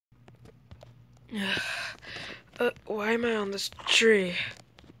Why am I on this tree?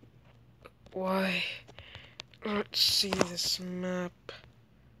 Why? Let's see this map.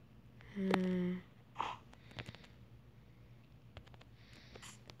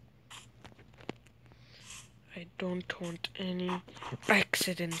 I don't want any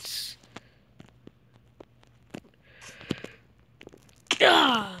accidents.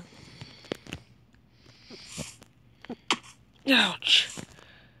 Ah! Ouch!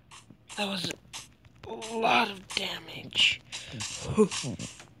 That was a lot of damage.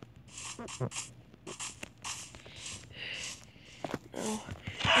 Now,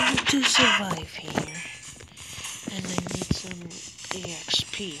 I need to survive here. And I need some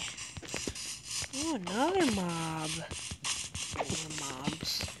EXP. Oh, another mob. More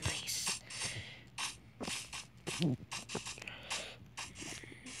mobs. Nice.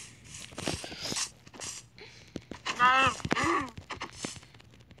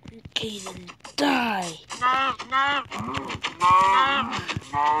 Okay, then die.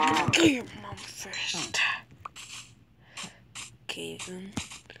 Kill your mom first. Okay, then.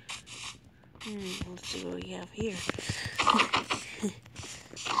 Let's see what we have here.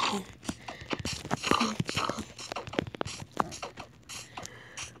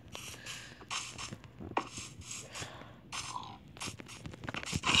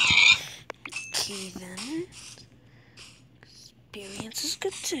 Okay, then. Experience is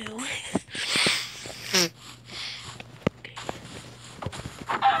good too. Okay.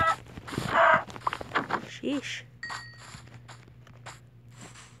 Sheesh.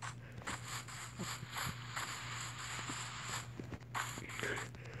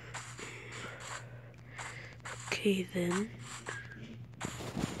 Okay, then.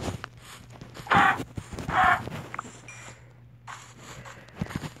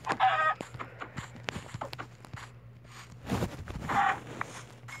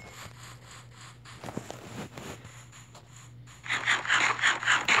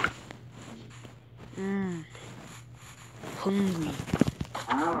 Hungry.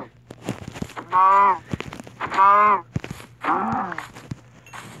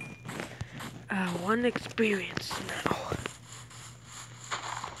 One experience now.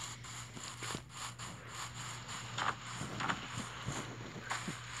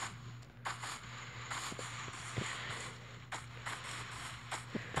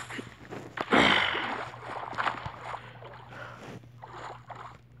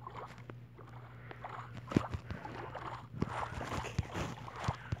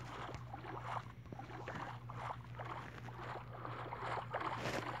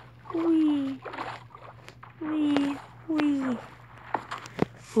 Wee.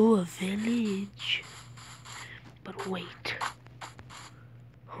 Oh, a village. But wait.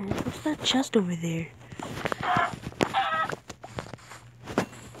 Oh, what's that chest over there?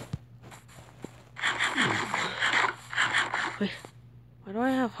 Wait, why do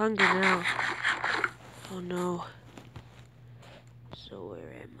I have hunger now? Oh no. So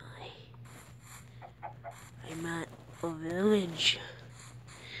where am I? I'm at a village.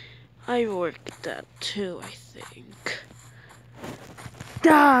 I worked that too, I think.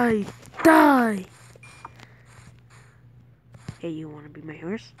 Die! Die! Hey, you wanna be my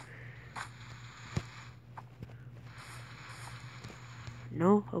horse?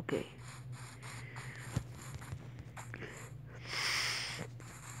 No? Okay.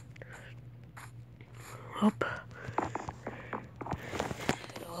 Up.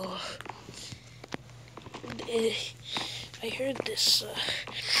 Oh. I heard this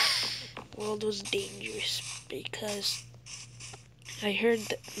world was dangerous because I heard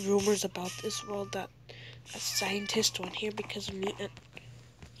rumors about this world that a scientist went here because of me.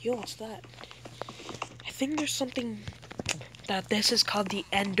 Yo, what's that? I think there's something that this is called the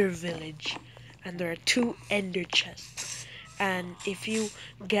Ender Village, and there are 2 Ender chests. And if you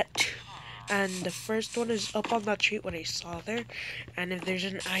get, and the first one is up on that tree, what I saw there. And if there's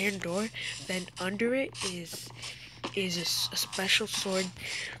an iron door, then under it is a special sword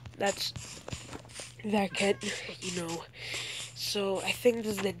that can, you know. So I think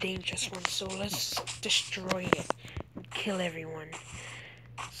this is the dangerous one. So let's destroy it and kill everyone.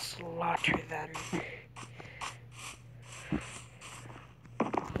 Slaughter them.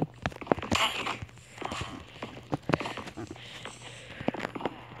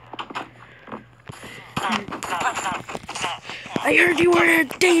 I heard you were in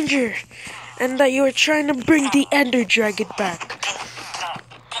danger, and that you were trying to bring the Ender Dragon back.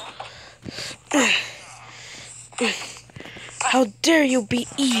 How dare you be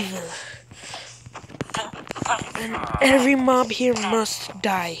evil? And every mob here must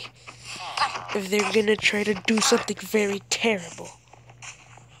die if they're gonna try to do something very terrible.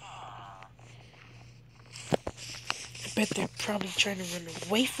 bet they're probably trying to run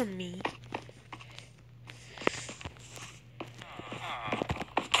away from me.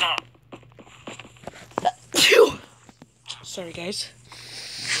 Sorry, guys.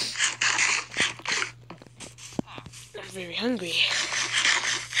 I'm very hungry.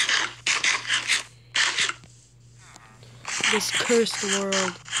 This cursed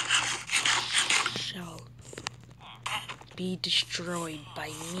world shall be destroyed by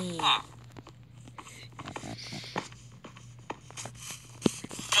me.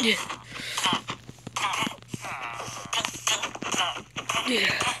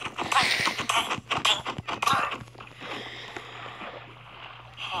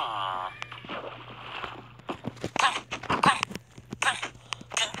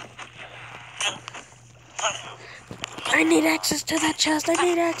 I need access to that chest. I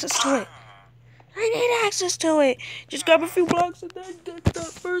need access to it. I need access to it. Just grab a few blocks and then get that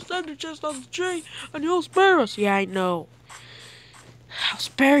first ender chest on the tree, and you'll spare us. Yeah, I know. I'll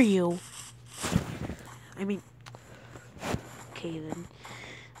spare you. I mean, okay then.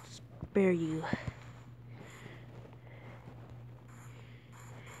 Spare you.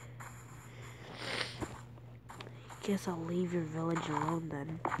 Guess I'll leave your village alone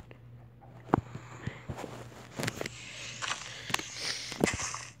then.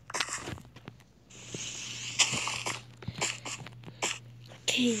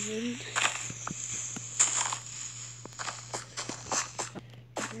 Okay then.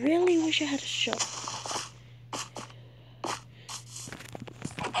 Really wish I had a shovel.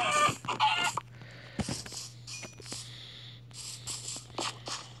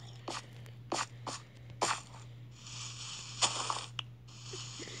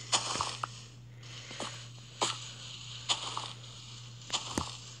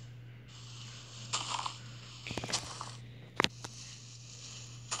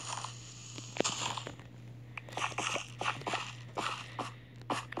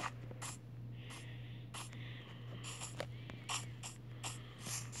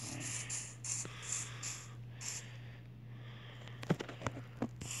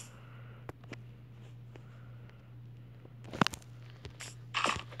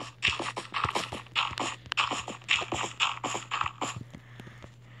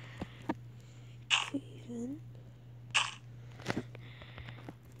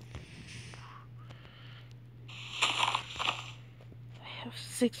 I have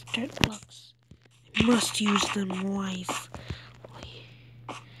 6 dirt blocks. I must use them wisely.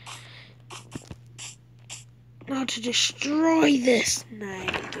 Now to destroy this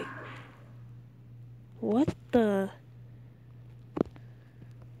night. What the?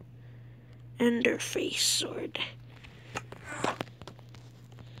 Enderface sword.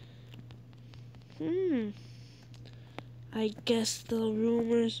 I guess the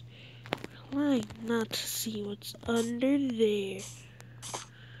rumors were lying not to see what's under there.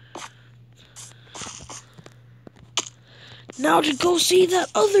 Now to go see that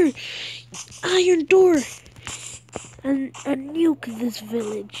other iron door and nuke this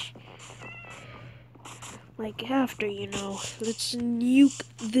village. Like after, you know, let's nuke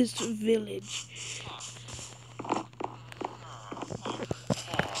this village.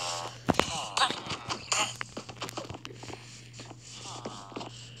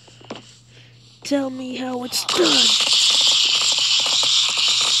 Tell me how it's done.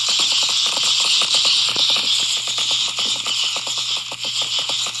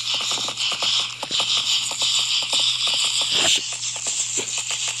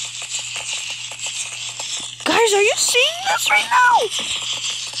 Guys, are you seeing this right now?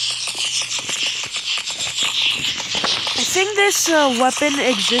 I think this weapon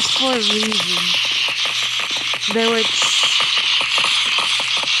exists for a reason. There were...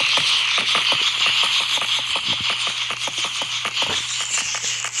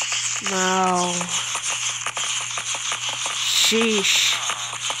 No. Sheesh.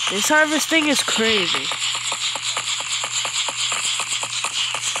 This harvesting is crazy.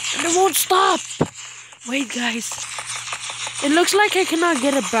 And it won't stop! Wait, guys. It looks like I cannot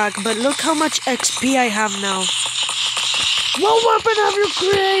get it back, but look how much XP I have now. What weapon have you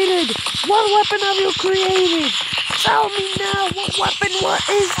created? What weapon have you created? Tell me now, what weapon, what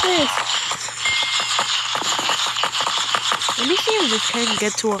is this? Let me see if this can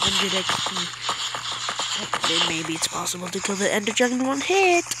get to 100 XP. Then maybe it's possible to kill the Ender Dragon in one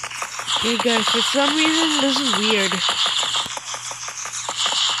hit. Hey guys, for some reason, this is weird.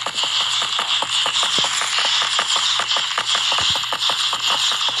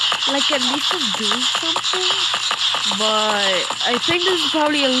 Like, at least it's doing something, but I think this is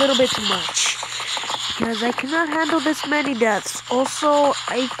probably a little bit too much, because I cannot handle this many deaths. Also,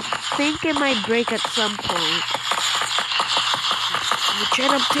 I think it might break at some point. We try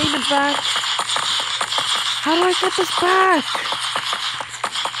to obtain it back. How do I get this back?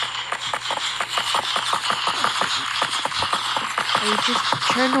 Are you just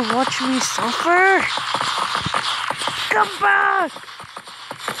trying to watch me suffer? Come back!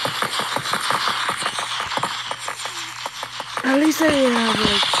 At least I have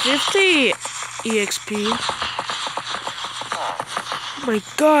like 50 EXP. Oh my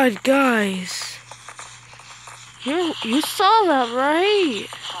god, guys. You saw that, right?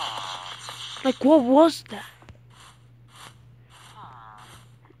 Like, what was that?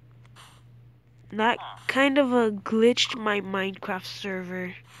 That kind of glitched my Minecraft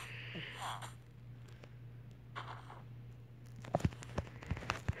server.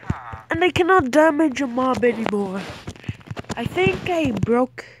 And I cannot damage a mob anymore. I think I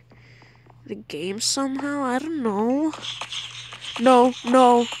broke the game somehow. I don't know. No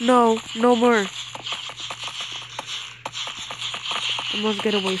more. I must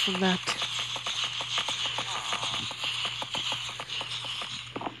get away from that.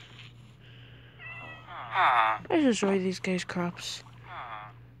 I destroy these guys' crops.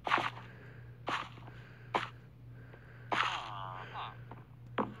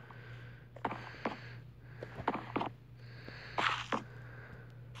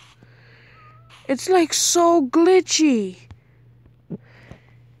 It's like so glitchy.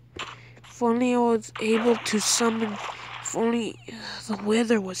 If only I was able to summon, if only the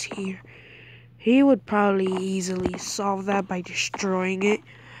Wither was here. He would probably easily solve that by destroying it.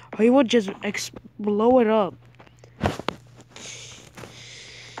 Or he would just blow it up.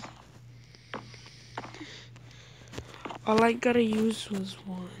 All I gotta use was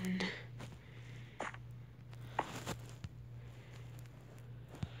one.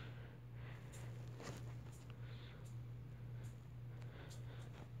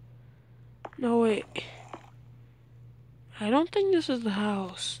 No, wait. I don't think this is the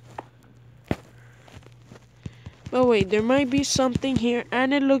house. But wait, there might be something here,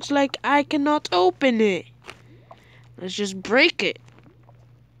 and it looks like I cannot open it. Let's just break it.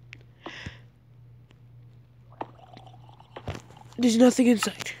 There's nothing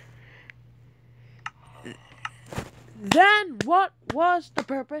inside. Then what was the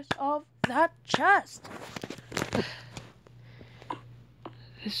purpose of that chest?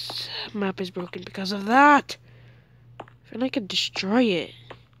 This map is broken because of that. I feel like I could destroy it.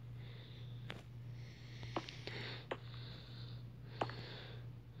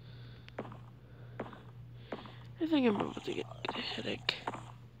 I think I'm about to get a headache.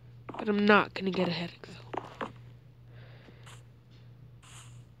 But I'm not gonna get a headache though.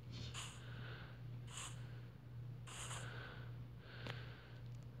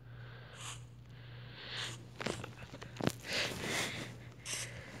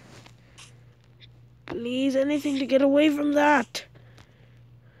 Please, anything to get away from that.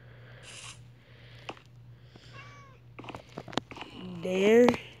 There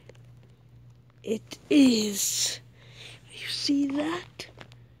it is. You see that?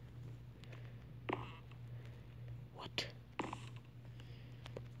 What?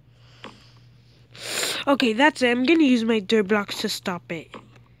 Okay, that's it. I'm gonna use my dirt blocks to stop it.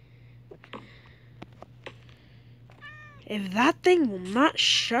 If that thing will not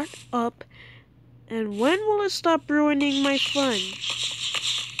shut up, and when will it stop ruining my fun?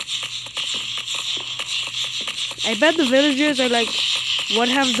 I bet the villagers are like, what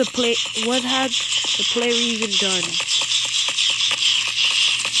had the player even done?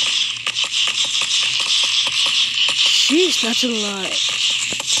 Jeez, that's a lot.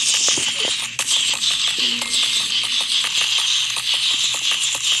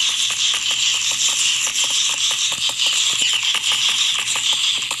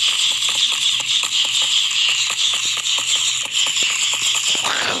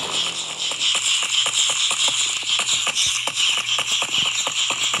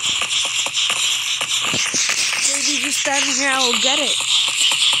 Standing here, I will get it.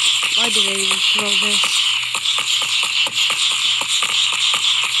 Why did I even throw this?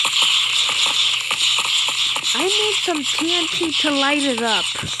 I need some TNT to light it up.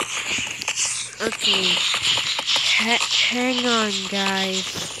 Okay. Hang on, guys.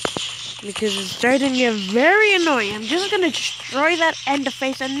 Because it's starting to get very annoying. I'm just gonna destroy that ender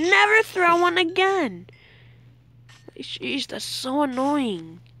face and never throw one again. Jeez, that's so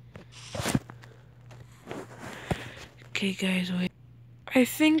annoying. Okay, guys, wait. I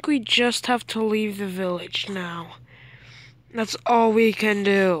think we just have to leave the village now. That's all we can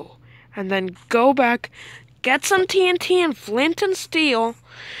do. And then go back, get some TNT and flint and steel,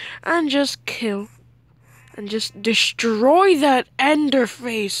 and just kill. And just destroy that ender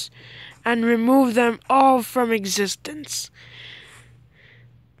face and remove them all from existence.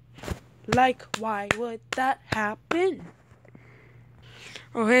 Like, why would that happen?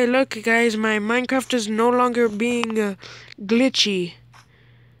 Oh, hey, look, guys, my Minecraft is no longer being glitchy.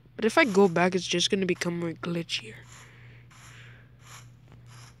 But if I go back, it's just gonna become more glitchier.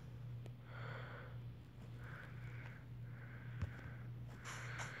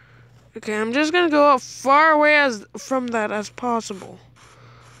 Okay, I'm just gonna go as far away from that as possible.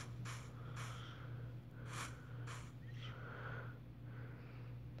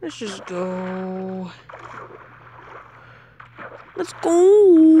 Let's just go. Let's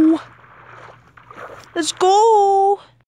go. Let's go.